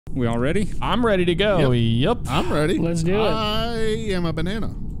We all ready? I'm ready to go. Yep. I'm ready. Let's do it. I am a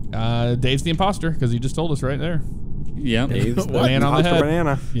banana. Dave's the imposter because he just told us right there. Yep. Dave's the Man on the head.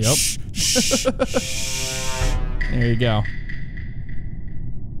 banana. Yep. There you go.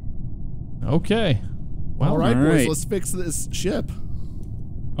 Okay. Well, All right, boys, right. let's fix this ship.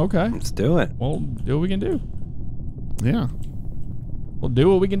 Okay. Let's do it. Well, do what we can do. Yeah. We'll do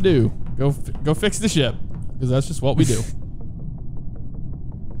what we can do. Go fix the ship because that's just what we do.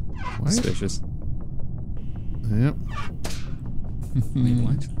 What? Suspicious. Yep. Wait,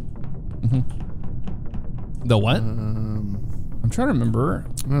 what? The what? Um, I'm trying to remember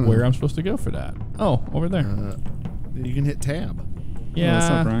don't know. where I'm supposed to go for that. Oh, over there. you can hit tab. Yeah. what's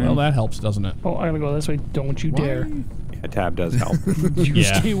up, Ryan? Well, that helps, doesn't it? Oh, I gotta go this way. Don't you dare. Yeah, tab does help. You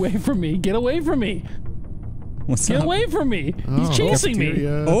Yeah. stay away from me. Get away from me. What's Get up? away from me. Oh, He's chasing me.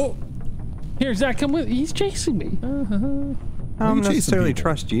 cafeteria. Oh, Here, Zach, come with. He's chasing me. I you don't chasing necessarily people?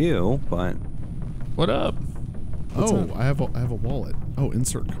 trust you, but What up? Oh, I have a wallet. Oh,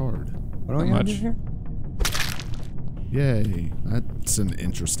 insert card. what do I How gotta do much? here? Yay. That's an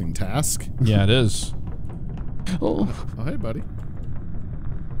interesting task. Yeah, it is. Oh, Oh, hey, buddy.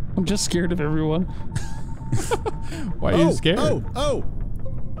 I'm just scared of everyone. Why are you scared? Oh.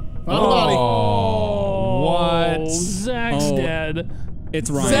 Found a body. Oh, what? Zach's Oh. dead. it's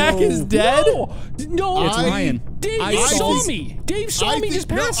Ryan. Zach is dead? No, It's Ryan. Dave I saw saw- me. Dave saw me just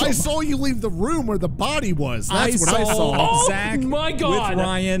no, pass I him. saw you leave the room where the body was. That's what I saw. Oh, Zach my God. with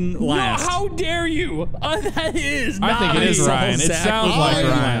Ryan last. No, how dare you? That is I not think it is I saw Ryan. It Zach sounds with like Ryan.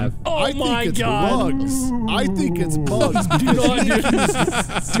 Ryan. Oh I my think it's God. bugs. I think it's bugs. Do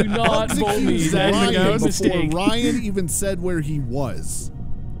not Bugs vote me. accused That's Ryan a before mistake. Ryan even said where he was.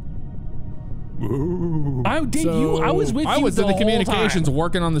 I was with you I was the in the whole communications time.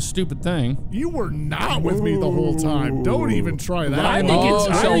 working on the stupid thing. You were not with me the whole time. Don't even try that. I think Oh,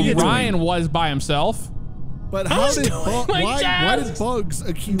 it's- I so think it's- Ryan was by himself? But I how was did doing why my task. did Bugs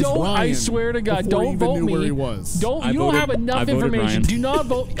accuse Don't! Ryan? I swear to God! before he Don't even vote knew me. where he was? Don't! I You don't voted- have I enough voted information. Ryan. Do not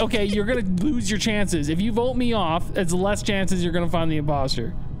vote. Okay, you're gonna lose your chances. If you vote me off, it's less chances you're gonna find the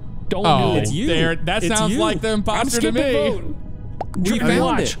imposter. Don't Oh, do it. It's you. There, that It's sounds you. like the I'm imposter to skipping me. vote. We found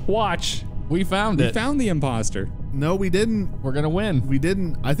watch. it. Watch. We found We it. found the imposter. No, we didn't. We're gonna win. We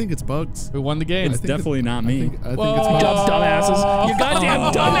didn't. I think it's Bugs. We won the game. It's think definitely not I me. think it's Whoa. Bugs. Dumbasses. You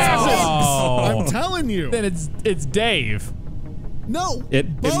goddamn dumbasses. Oh. I'm telling you. Then it's Dave. No.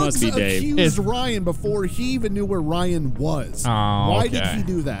 It Bugs must be Dave. accused Ryan before he even knew where Ryan was. Oh, Why did okay. he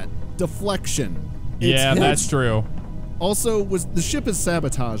do that? Deflection. Yeah, him. that's true. Also, the ship is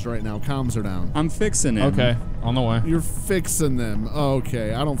sabotaged right now. Comms are down. I'm fixing it. Okay, on the way. You're fixing them.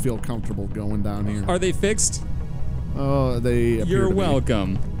 Okay, I don't feel comfortable going down here. Are they fixed? Oh, they appear You're to be.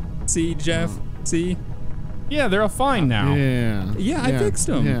 welcome. See, Jeff? See? Yeah, they're fine now. Yeah. Yeah, I fixed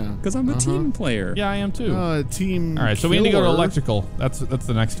them. Yeah. Because I'm a team player. Yeah, I am too. Team. All right, so we need to go to killer. electrical. That's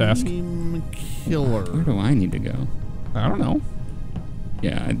the next task. Team killer. Where do I need to go? I don't know.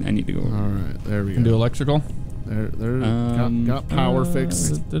 Yeah, I need to go. All right, there we Can do go. electrical. There, got power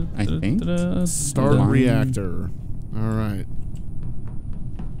fixed. I think. Start Line. reactor. All right.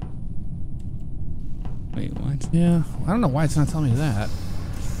 Wait, what? Yeah, I don't know why it's not telling me that.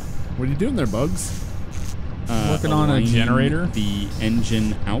 What are you doing there, Bugs? Working on a aligning generator? The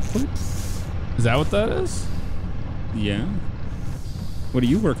engine output? Is that what that is? Yeah. What are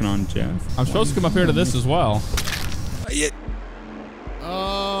you working on, Jeff? I'm supposed to come up here to this as well.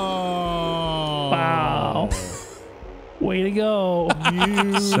 Oh. Wow. Way to go.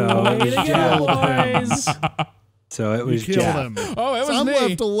 So Way to go, Jeff. boys. So it You was killed Jeff. him. Oh, it was I'm me.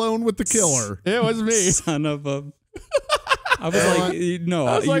 left alone with the killer. It was me. Son of a... I was like, no,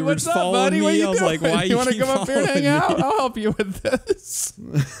 I was you like, were "What's up, following buddy? me. What are you I was doing? like, why you want to keep come up here and hang following out? me? I'll help you with this."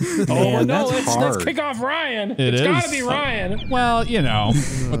 Oh Man, no, that's let's hard. kick off Ryan. It It's is. gotta be Ryan. Well, you know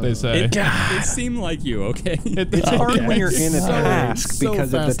what they say. It seemed like you, okay? It's hard when you're in a So- task so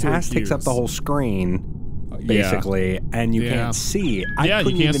because if the fast to task takes up the accuse. whole screen, basically, and you Yeah. can't see. Yeah, you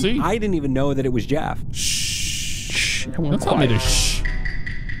couldn't can't even, see. I didn't even know that it was Jeff. Shh. Don't tell me to shh.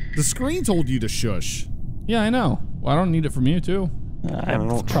 The screen told you to shush. Yeah, I know. Well, I don't need it from you too. I don't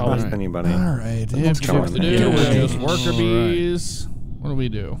probably- trust anybody. All right. Let's If go jobs to in do, there. we're Yeah. just worker All bees. What do we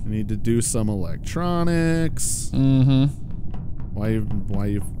do? We need to do some electronics. Mm-hmm. Why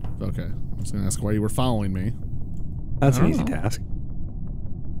you, okay. I was gonna ask why you were following me. That's an I don't easy know. task.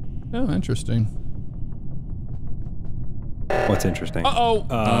 Oh, interesting. What's interesting? Uh-oh.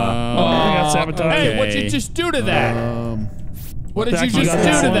 I got sabotaged. Hey, what'd you just do to that? What did you Zach, you just got do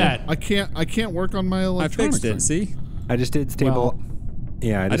that to one? that? I can't work on my I electronics. fixed it, see? I just did stable. Well,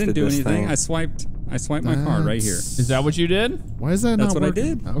 yeah, I I just didn't did do this anything. thing. I swiped I swiped my card right here. Is that what you did? Why is that That's not what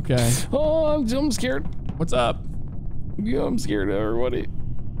working? I did. Okay. Oh, I'm scared. What's up? Yeah, I'm scared, everybody.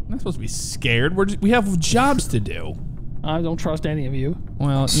 I'm not supposed to be scared. We have jobs to do. I don't trust any of you.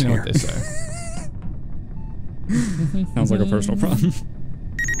 Well, you know what they say. Sounds like a personal problem.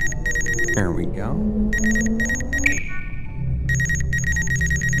 There we go.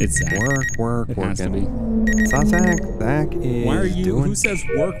 It's Zach. Work, It has to working. be. It's not Zach. Zach is Why are you? doing... Who says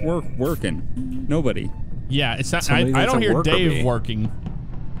working? Nobody. Yeah, it's not. Somebody I that's don't a hear worker Dave bee. working.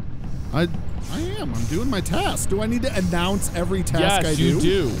 I am. I'm doing my task. Do I need to announce every task I Yes, do? you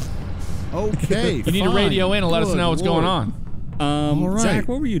do. Okay. You need to radio in and let us Good know what's going Lord. on. All right. Zach,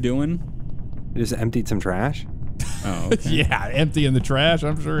 what were you doing? Just emptied some trash. Oh, okay. Yeah, emptying the trash.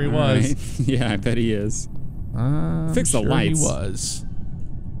 I'm sure he was. Right. Yeah, I bet he is. I'm Fix the sure lights. He was.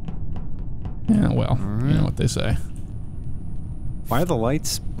 Yeah, well, you know what they say. Why are the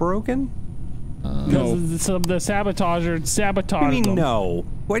lights broken? No. Because the sabotager sabotaged I mean, them. no.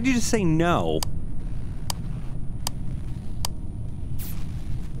 Why'd you just say no?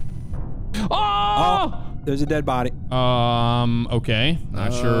 Oh! There's a dead body. Okay.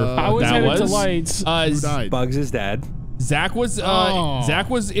 Not sure I what was that headed was. to lights. Who died? Bugs is dead. Zach was Oh. Zach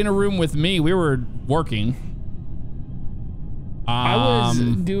was in a room with me. We were working. I was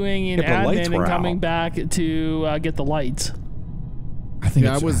doing an Yeah, the lights admin and were coming out. back to get the lights. I think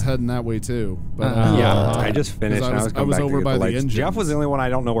Yeah, I it's, was heading that way too. But Yeah, I just finished. I and was- I was going I was back over to get by the the lights. engines. Jeff was the only one I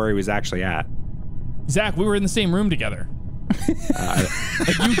don't know where he was actually at. Zach, we were in the same room together.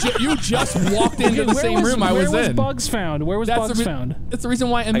 Like you just walked into the same room I was Where was in. Bugs found? Where was That's Bugs the re- found? That's the reason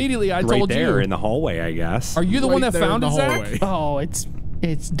why immediately I right told there you. in the hallway, I guess. Are you the one right that there in found the it, Zach? hallway. Oh,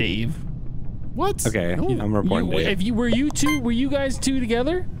 it's Dave. What? Okay, No. I'm reporting Dave. If you were you guys two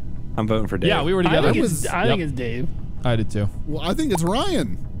together? I'm voting for Dave. Yeah, we were I together. think it's Dave. I did too. Well, I think it's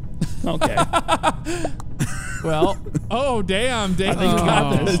Ryan. Okay. Well, oh damn, Dave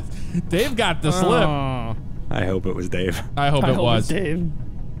got this. Dave got the slip. Oh. I hope it was Dave. I hope I it hope was. it's Dave.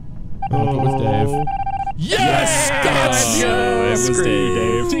 I hope it was Dave. Yes! Oh, it was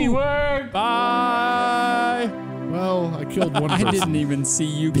Dave. Teamwork. Bye. Well, I killed one I person. didn't even see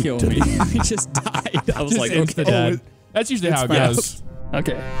you kill me. I just died. I was Just like, insta okay. dead. That's usually how it goes.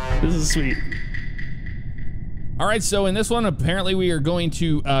 Okay. This is sweet. All right, so in this one, apparently we are going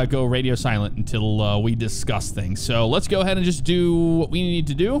to go radio silent until we discuss things. So let's go ahead and just do what we need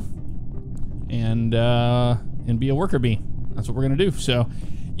to do, and be a worker bee. That's what we're gonna do. So,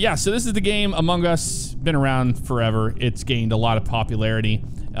 yeah. So this is the game Among Us. Been around forever. It's gained a lot of popularity,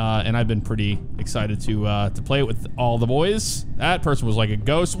 and I've been pretty excited to play it with all the boys. That person was like a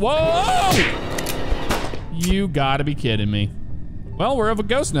ghost. Whoa! You gotta be kidding me. Well, we're of a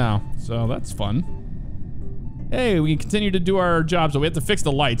ghost now, so that's fun. Hey, we can continue to do our jobs, but we have to fix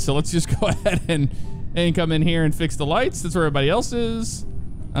the lights. So let's just go ahead and come in here and fix the lights. That's where everybody else is.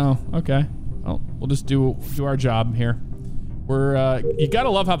 Oh, okay. Well, we'll just do our job here. We're you gotta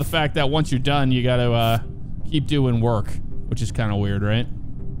love how the fact that once you're done, you gotta keep doing work, which is kind of weird, right?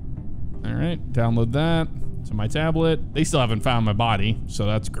 All right, download that to my tablet. They still haven't found my body, so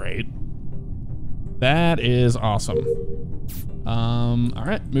that's great. That is awesome. All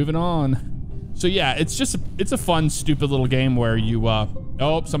right, moving on. So yeah, it's a fun, stupid little game where you,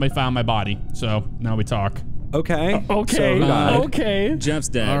 oh, somebody found my body. So now we talk. Okay. Okay. So who died? Okay. Jeff's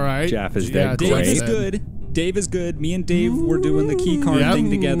dead. All right. Jeff is Yeah, dead. Dave Great. is good. Dave is good. Me and Dave were doing the key card Yep. thing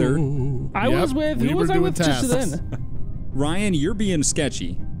together. I was with. we Who were was I doing with just tasks. then? Ryan, you're being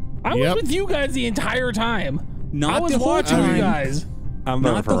sketchy. I Yep. was with you guys the entire time. Not I was the whole watching time. you guys. I'm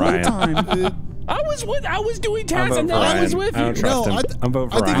voting Not for the whole Ryan. time. I was doing I'm tasks voting and for then I Ryan. was with I you. don't trust No, him. I'm voting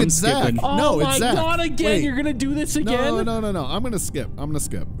for I think Ryan. it's Zach. skipping. Oh No, my it's Zach. god, again. Wait. You're gonna do this again? No. I'm gonna skip.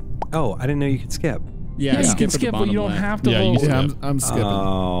 Oh, I didn't know you could skip. Yeah, Yeah, you skip can at the skip, but bottom you don't left. have to Yeah, you vote. skip. Yeah, I'm skipping.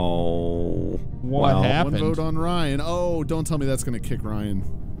 Oh. What well, happened? One vote on Ryan. Oh, don't tell me that's gonna kick Ryan.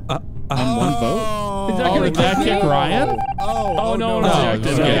 On one vote? Is that gonna Did that kick Ryan? Oh, no, no.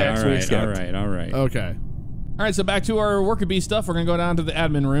 rejected. okay. Okay, Yeah, all right. Okay. All right, so back to our worker bee stuff. We're gonna go down to the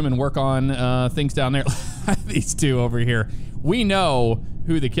admin room and work on things down there. These two over here. We know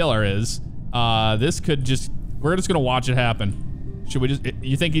who the killer is. This could we're just gonna watch it happen. Should we just?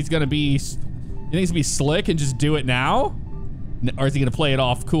 You think he's gonna be? You think he's gonna be slick and just do it now, or is he gonna play it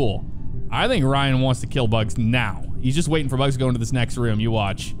off cool? I think Ryan wants to kill Bugs now. He's just waiting for Bugs to go into this next room. You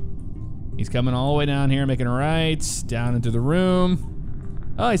watch. He's coming all the way down here, making a right, down into the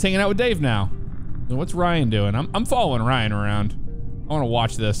room. Oh, he's hanging out with Dave now. So what's Ryan doing? I'm following Ryan around. I want to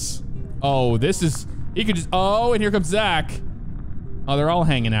watch this. Oh, this is... He could just... Oh, and here comes Zach. Oh, they're all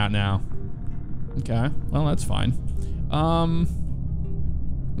hanging out now. Okay. Well, that's fine.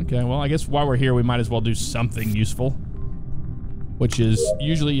 Okay, well, I guess while we're here, we might as well do something useful. Which is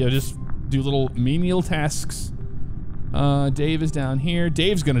usually you just do little menial tasks. Dave is down here.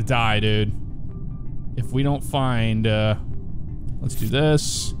 Dave's gonna die, dude. If we don't find, let's do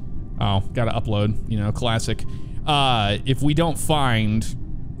this. Oh, gotta upload, you know, classic. If we don't find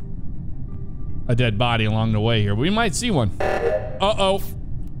a dead body along the way here, we might see one. Uh-oh.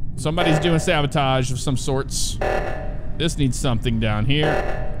 Somebody's doing sabotage of some sorts. This needs something down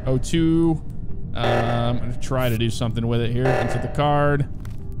here. O2. I'm gonna try to do something with it here. Into the card.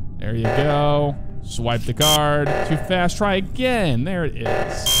 There you go. Swipe the card. Too fast. Try again. There it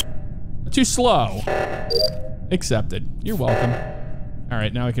is. Too slow. Accepted. You're welcome. All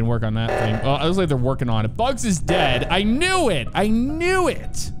right, now we can work on that thing. Well, it looks like they're working on it. Bugs is dead. I knew it. I knew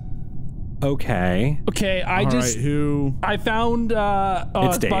it. Okay. Okay, All right, who? I found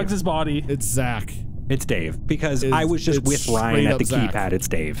It's Dave. Bugs' body. It's Zach. It's Dave. Because It's- I was just it's with Ryan straight at up the Zach. keypad. It's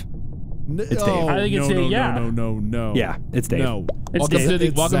Dave. It's Dave. I think it's no, Dave, no, yeah. No. Yeah, it's Dave. No. It's Welcome Dave. to the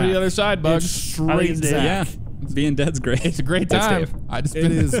It's welcome to the Zach. other side, It's Bugs. straight it's Dave. Zach. Yeah. Being dead's great. It's a great That's time. Dave. I just It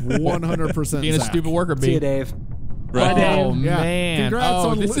been is 100% being a Zach. stupid worker bee. See you, Dave. Right. Oh Dave. Yeah. man. Congrats Oh,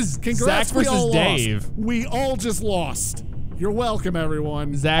 on this is congrats, Zach we versus all Dave. Lost. We all just lost. You're welcome,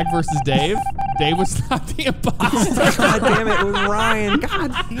 everyone. Zach versus Dave. Dave was not the imposter. God damn it, it was Ryan.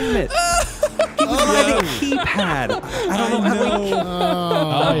 God damn it. He was riding a keypad. I don't know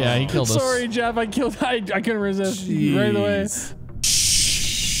how Oh yeah, he killed us. Sorry, Jeff. I couldn't resist right away.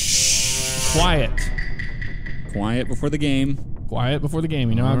 Jeez. Quiet. Quiet before the game. Quiet before the game.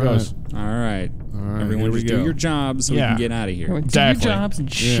 You know how it All right. goes. All right. right, Everyone here we just do go. your job so we Yeah. can get out of here. Do Exactly. your jobs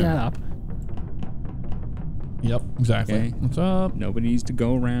and shut up. Yep, exactly. Okay. What's up? Nobody needs to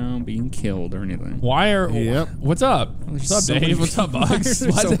go around being killed or anything. Why are? Yep. What's up? What's up, So Dave? many- What's up, Why are Bugs?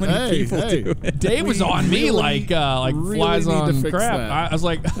 there so Why's it- many Hey, people hey. do it? Dave was We on me really- like really flies need to on fix crap. that. I was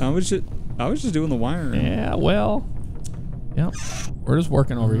like, I was just doing the wiring. yeah, well, yep. We're just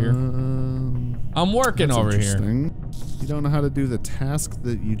working over here. I'm working That's over here. interesting. You don't know how to do the task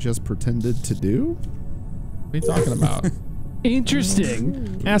that you just pretended to do? What are you talking about?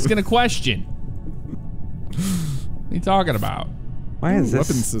 Interesting. Asking a question. What are you talking about? Why is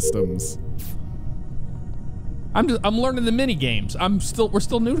Weapon this? systems. I'm learning the mini games. We're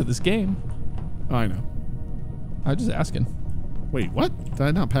still new to this game. I know. I'm just asking. Wait, what? Did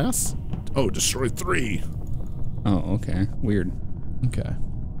I not pass? Oh, destroy 3. Oh, okay. Weird. Okay.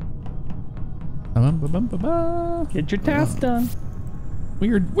 Get your task done.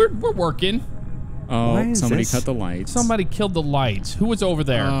 We're working. Oh, Why is somebody this? cut the lights. Somebody killed the lights. Who was over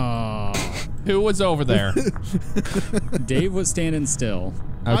there? Who was over there? Dave was standing still.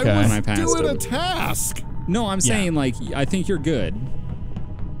 Okay. I was I passed doing him. a task. No, I'm saying like I think you're good.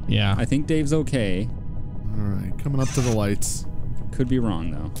 Yeah. I think Dave's okay. All right, coming up to the lights. Could be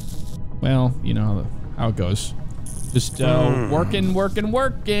wrong though. Well, you know how it goes. Just working.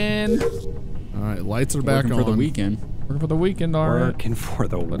 All right, lights are back Working on. for the weekend. Working for the weekend, all right. Working for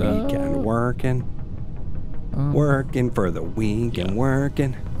the weekend. up? Working. Working for the weekend.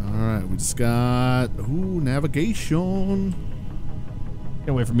 Working. All right, we just got navigation. Get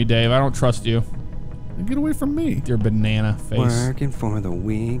away from me, Dave. I don't trust you. Get away from me. With your banana face. Working for the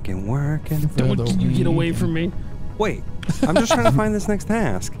weekend. Working. Don't you get away from me. Wait, I'm just trying to find this next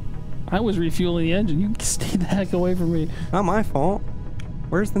task. I was refueling the engine. You stay the heck away from me. Not my fault.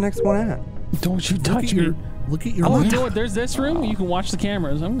 Where's the next one at? Don't you touch me. Look at your Oh, map. you know what? There's this room. You can watch the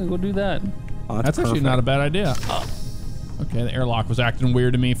cameras. I'm gonna go do that. Oh, That's actually not a bad idea. Okay, the airlock was acting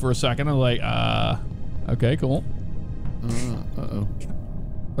weird to me for a second. I was like, okay, cool. Uh-oh.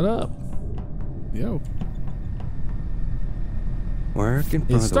 What up? Yo. Working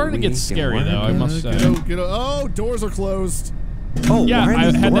for It's the starting to get weekend. scary, though, I must say. Oh, doors are closed. Oh, Yeah, why are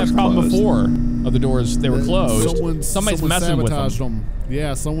I these had that doors problem closed? before. Of the doors, they were closed. Somebody's someone messing with sabotaged them.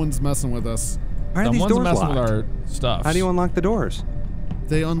 Yeah, someone's messing with us. Why are these Someone's doors messing locked? with our stuff. How do you unlock the doors?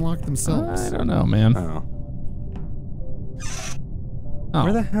 They unlocked themselves. I don't know, man. Oh. Oh.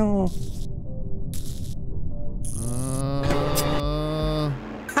 Where the hell?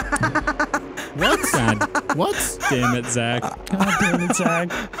 What? God What? damn it, Zach. God damn it,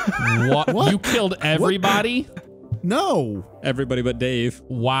 Zach. What? What? You killed everybody? No. Everybody but Dave.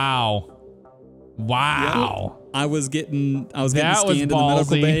 Wow. Wow. I was getting That was scanned in the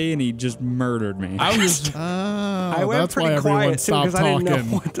medical ballsy. bay and he just murdered me. I was. I went that's why pretty everyone quiet too stopped because I didn't know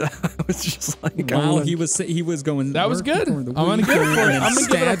talking. what to, I was just like, I While wanna- he was going. That was good. working for the I'm gonna give it weekend for you. and I'm gonna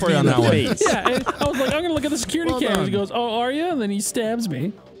give it up stabbed for you me on in that the one. face. Yeah, and I was like, I'm gonna look at the security Well cameras. He done. goes, "Oh, are you?" And then he stabs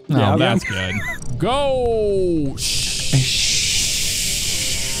me. Oh, Yeah, that's good. Go.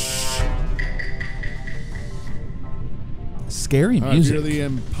 scary All right, music. you're the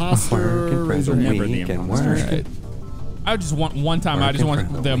imposter. Working Raise your for the hand. Never the weak and imposter. work. Alright. I just want one time. I just Working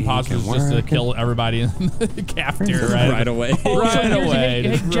want for the the weak imposters and just to working. kill everybody in the cafeteria Right away. Oh, Right so here's- away.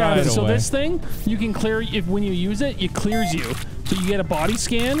 Hey, Jeff, Right so away. this thing, you can clear, if when you use it, it clears you. So you get a body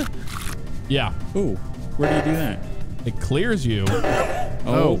scan. Yeah, Ooh, where do you do that? it clears you.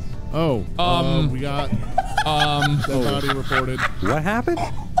 Oh. We got dead body reported. What happened?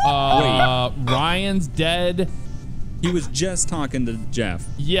 Ryan's dead. He was just talking to Jeff.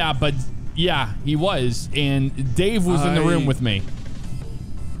 Yeah, but yeah, he was, and Dave was in the room with me.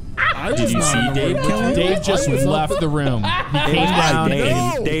 Did you see Dave kill him? Dave just left the room. He came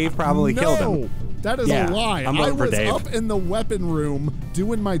down. Dave probably killed him. That is Yeah, a lie. I'm I voting for was Dave. up in the weapon room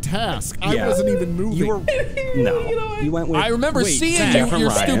doing my task. I Yeah. wasn't even moving. You were no. You went with. I remember Wait, seeing Zach you, from your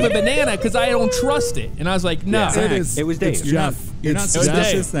Ryan. stupid banana, because I don't trust it, and I was like, no. Yeah. It is. It was It's Dave. Jeff. You're not It's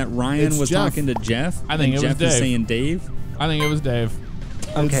suspicious Dave. that Ryan It's was Jeff. talking to Jeff? I think and it was Jeff is Dave. saying Dave? I think it was Dave.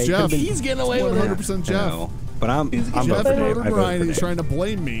 Okay, It's Jeff. could've been- He's getting away with 100% Jeff. No, but I'm Jeff voting for Dave. murdered I voted Ryan. for He's Dave. trying to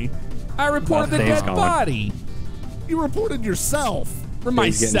blame me. I reported the Dave's dead gone. body You reported yourself. for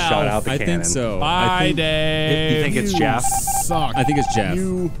Dave's getting myself. shot out the I cannon. think so. Bye, I think, Dave. You think it's You Jeff? Suck. I think it's Jeff.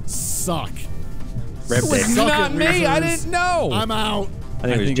 You suck. Rip It Dave. was Not Suck it, me. I losers. didn't know. I'm out. I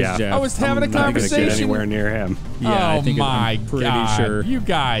think it was Jeff. I was having a I'm not gonna conversation. get anywhere near him. Yeah, I oh think my I'm pretty God. sure. You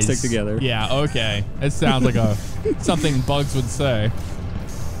guys Stick together. Yeah, okay. It sounds like something Bugs would say.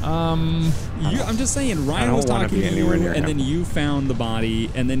 I'm just saying, Ryan don't was wanna talking be to you, anywhere near and him. then you found the body,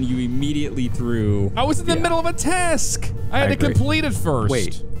 and then you immediately threw. I was in the Yeah. middle of a task. I had to agree. complete it first.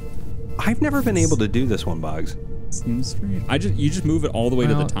 Wait, I've never been able to do this one, Bugs. Seems strange. You just move it all the way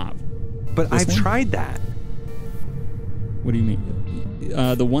to Well- the top. But This I've one? tried that. What do you mean?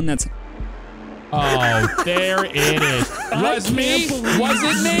 The one that's. Oh, there it is. Was me? Was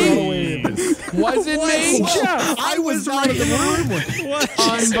it me? Was it me? Jeff, I was not in the room with you.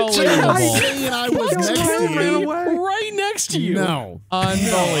 Unbelievable. Saying I was next to you. Right next to you. No.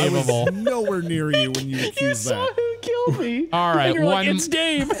 Unbelievable. I was nowhere near you when you You accused saw that. who killed me. All right, And you're like, one- it's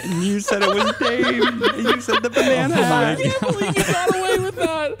Dave. And you said it was Dave. And you said the banana. I can't believe you got away with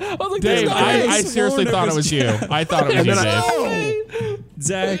that. I was like, Dave, there's no way. I seriously thought it was you. I thought it was you, Dave.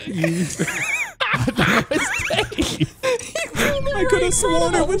 Zach, you. It's Dave. I could have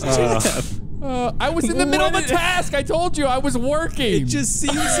sworn it was Jeff. I was in the middle of a task. I told you I was working. It just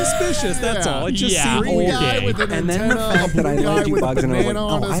seems suspicious. That's all. It just Yeah. seems Green weird. guy Okay. with an And then antenna, the fact that I a blue led guy you, with a Bugs, and I was like, banana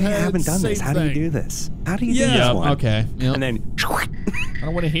on oh, his I head, haven't done this. same How do you thing. do this? How do you do Yeah, this Yep, one? okay. Yep. And then, I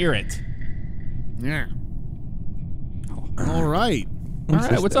don't want to hear it. Yeah. All right. All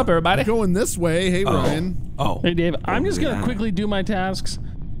right, what's up, everybody? Going this way. Hey, Ryan. oh, Hey, Dave, I'm just going to yeah. quickly do my tasks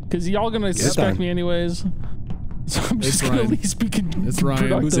because y'all going to suspect done. me anyways. So I'm just It's going to Ryan. at least be It's Ryan.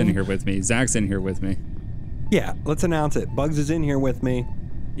 productive. Who's in here with me? Zach's in here with me. yeah, let's announce it. Bugs is in here with me.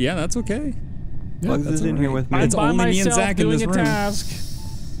 Yeah, that's okay. Bugs that's is in all here right. with me. I'm It's by only me and myself Zach in doing this a room.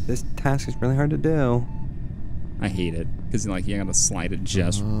 task. This task is really hard to do. I hate it because like you gotta slide it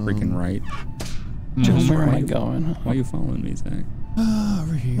just freaking right. Where am I going? Why are you following me, Zach?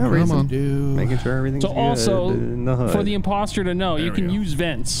 Over here. No reason. Do. Making sure everything's So good also, in the hood. for the imposter to know, you we can go. use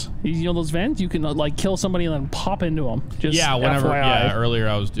vents. You know those vents? You can like kill somebody and then pop into them. Just Yeah, whenever. FYI. Yeah, earlier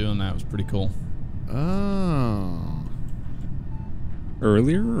I was doing that. It was pretty cool. Oh.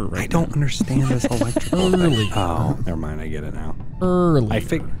 Earlier or right I don't understand this electrical Early. thing. Oh, never mind. I get it now. Early. I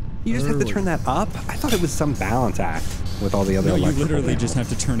think you just have to turn that up. I thought it was some balance act with all the other No, you electrical literally panels. just have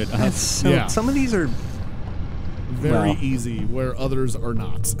to turn it up. That's so, Yeah. Some of these are, Very Well. easy, where others are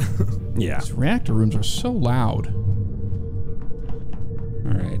not. yeah. These reactor rooms are so loud.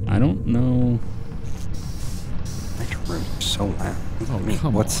 All right, I don't know. Electric rooms are so loud. Oh, I mean,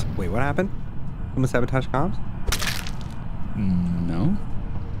 come what's? on. Wait, what happened? Someone sabotage comms? No,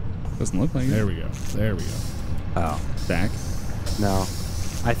 doesn't look like There it. we go. There we go. Oh, Zach, no.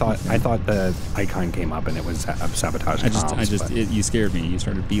 I thought the icon came up and it was sabotage I comms. just, but- you scared me. You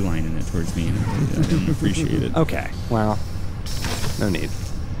started beelining it towards me, and I didn't appreciate it. Okay. Well, no need.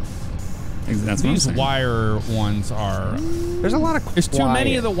 That's what I'm These saying. wire ones are. There's a lot of. There's too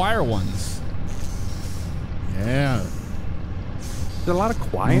many of quiet. the wire ones. Yeah. There's a lot of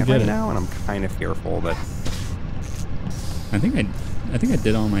quiet get right it. now, and I'm kind of fearful that. I think I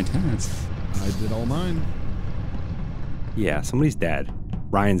did all my tasks. I did all mine. Yeah, somebody's dead.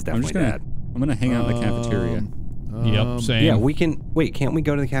 Ryan's I'm just definitely gonna, dead. I'm gonna hang out in the cafeteria. Yep, same. Yeah, we can. Wait, can't we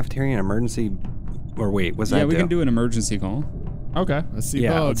go to the cafeteria in emergency? Or wait, what's that? Yeah, we can do an emergency call. Okay. Let's see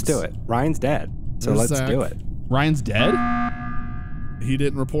Yeah, Bugs. let's do it. Ryan's dead, so There's let's Zach. do it. Ryan's dead? He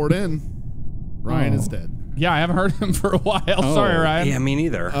didn't report in. Ryan is dead. Yeah, I haven't heard him for a while. Oh, Sorry, Ryan. Yeah, me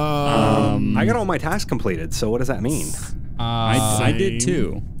neither. I got all my tasks completed. So what does that mean? I did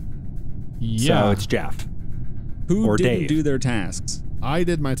too. Yeah. So it's Jeff. Who Or didn't Dave. do their tasks? I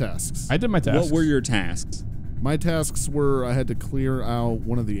did my tasks. I did my task. What were your tasks? My tasks were I had to clear out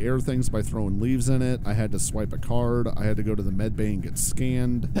one of the air things by throwing leaves in it. I had to swipe a card. I had to go to the med bay and get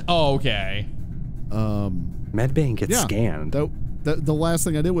scanned. Oh, okay. Medbay gets Yeah. scanned. The last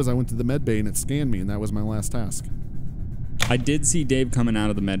thing I did was I went to the med bay and it scanned me, and that was my last task. I did see Dave coming out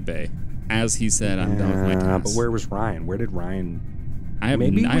of the med bay as he said, "I'm done with my tasks." But where was Ryan? Where did Ryan? I have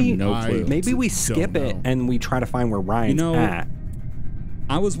maybe I have we- no clue. Maybe we Don't skip it know. and we try to find where Ryan's know, at.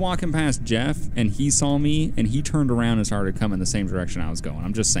 I was walking past Jeff and he saw me and he turned around and started coming the same direction I was going.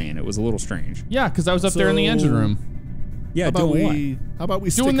 I'm just saying, it was a little strange. Yeah, because I was up there in the engine So- room. Yeah, How about doing what? how about we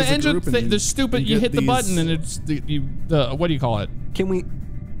Doing stick the as a engine group and thing. The stupid, and you get hit the these- button and it's, what do you call it? Can we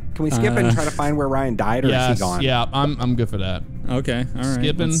skip and try to find where Ryan died, or is Yes, he gone? yeah, I'm good for that. Okay, all right.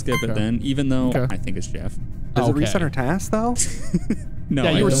 Skipping. Let's skip it Okay. then, even though Okay. I think it's Jeff. Does it Okay. reset our task though? No, Yeah,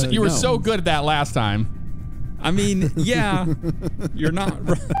 I you were don't. you were know. so good at that last time. I mean, yeah, you're not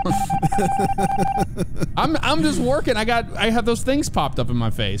wrong. I'm just working. I have those things popped up in my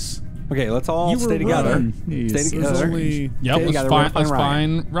face. Okay, let's all You were stay together. wrong. Stay Jeez. There's together. only, Yep, Stay let's together, find we'll find let's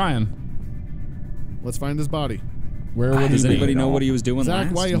find Ryan. let's find his body. Where would Does he anybody be? know what he was doing Zach,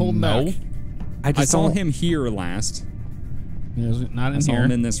 last? why are you holding No. back? I I just saw don't. him here last. He's not I in saw here.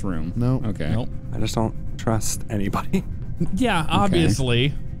 him in this room. No. Okay. Nope. I just don't trust anybody. Yeah,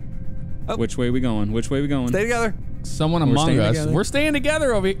 obviously. Which way we going? Which way we going? Stay together. Someone We're among staying us. together. We're staying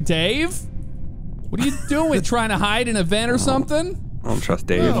together over here. Dave? What are you doing? Trying to hide in a vent or something? I don't trust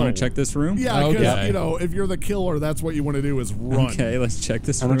Dave. You want to check this room? Yeah, because Okay. you know, if you're the killer, that's what you want to do is run. Okay, let's check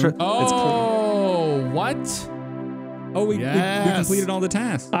this I room. don't Oh, what? Oh, we Yes. completed all the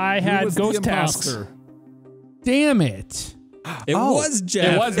tasks. I Who had was the ghost tasks. imposter? Damn it. It Oh, was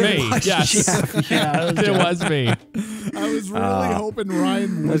Jeff. It was me. Yes. Yeah, it was It was me. I was really hoping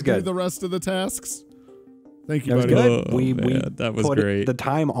Ryan was would do good. the rest of the tasks. Thank you, That was buddy. good. Oh, we man, that was put great. the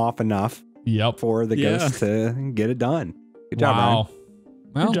time off enough Yep. for the Yeah. ghost to get it done. Good job, Ryan. Wow.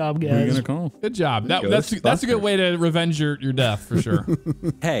 Well, Good job, What are you guys. gonna call? good job. That's a good way to revenge your death for sure.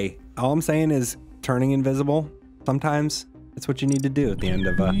 Hey, all I'm saying is turning invisible. Sometimes it's what you need to do at the end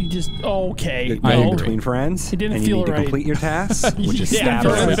of a You just okay. I game agree. between friends. It didn't and feel you need right. to complete your tasks, which is Yeah, stab for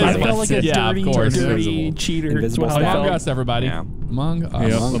I everybody. felt like a Yeah, of dirty, course. dirty Invisible. cheater. Invisible That's what I Among felt. us, everybody. Yeah. Among us.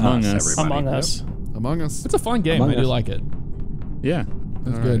 Yep, among us. everybody. Among us. Among Us. It's a fun game. Among I do Us. like it. Yeah.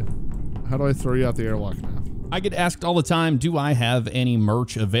 That's All good. right. How do I throw you out the airlock now? I get asked all the time, do I have any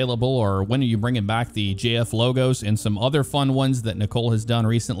merch available, or when are you bringing back the JF logos and some other fun ones that Nicole has done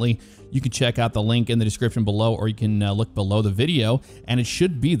recently? You can check out the link in the description below, or you can look below the video, and it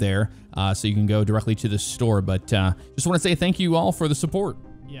should be there, so you can go directly to the store. But just want to say thank you all for the support.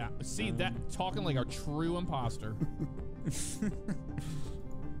 Yeah, see that, talking like a true imposter.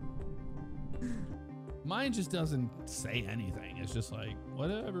 Mine just doesn't say anything. It's just like,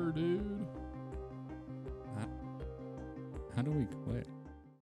 whatever, dude. How do we quit?